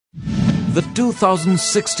The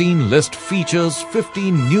 2016 list features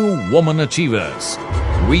 15 new woman achievers.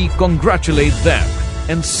 We congratulate them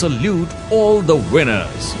and salute all the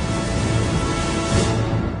winners.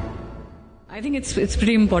 I think it's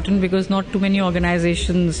pretty important because not too many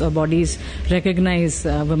organizations or bodies recognize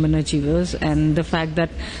women achievers, and the fact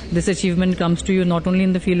that this achievement comes to you not only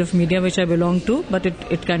in the field of media, which I belong to, but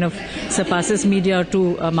it kind of surpasses media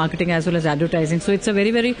to marketing as well as advertising. So it's a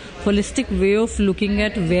very, very holistic way of looking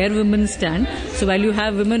at where women stand. So while you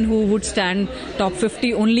have women who would stand top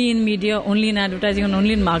 50 only in media, only in advertising and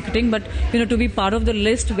only in marketing, but to be part of the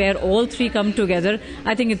list where all three come together,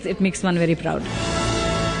 I think it makes one very proud.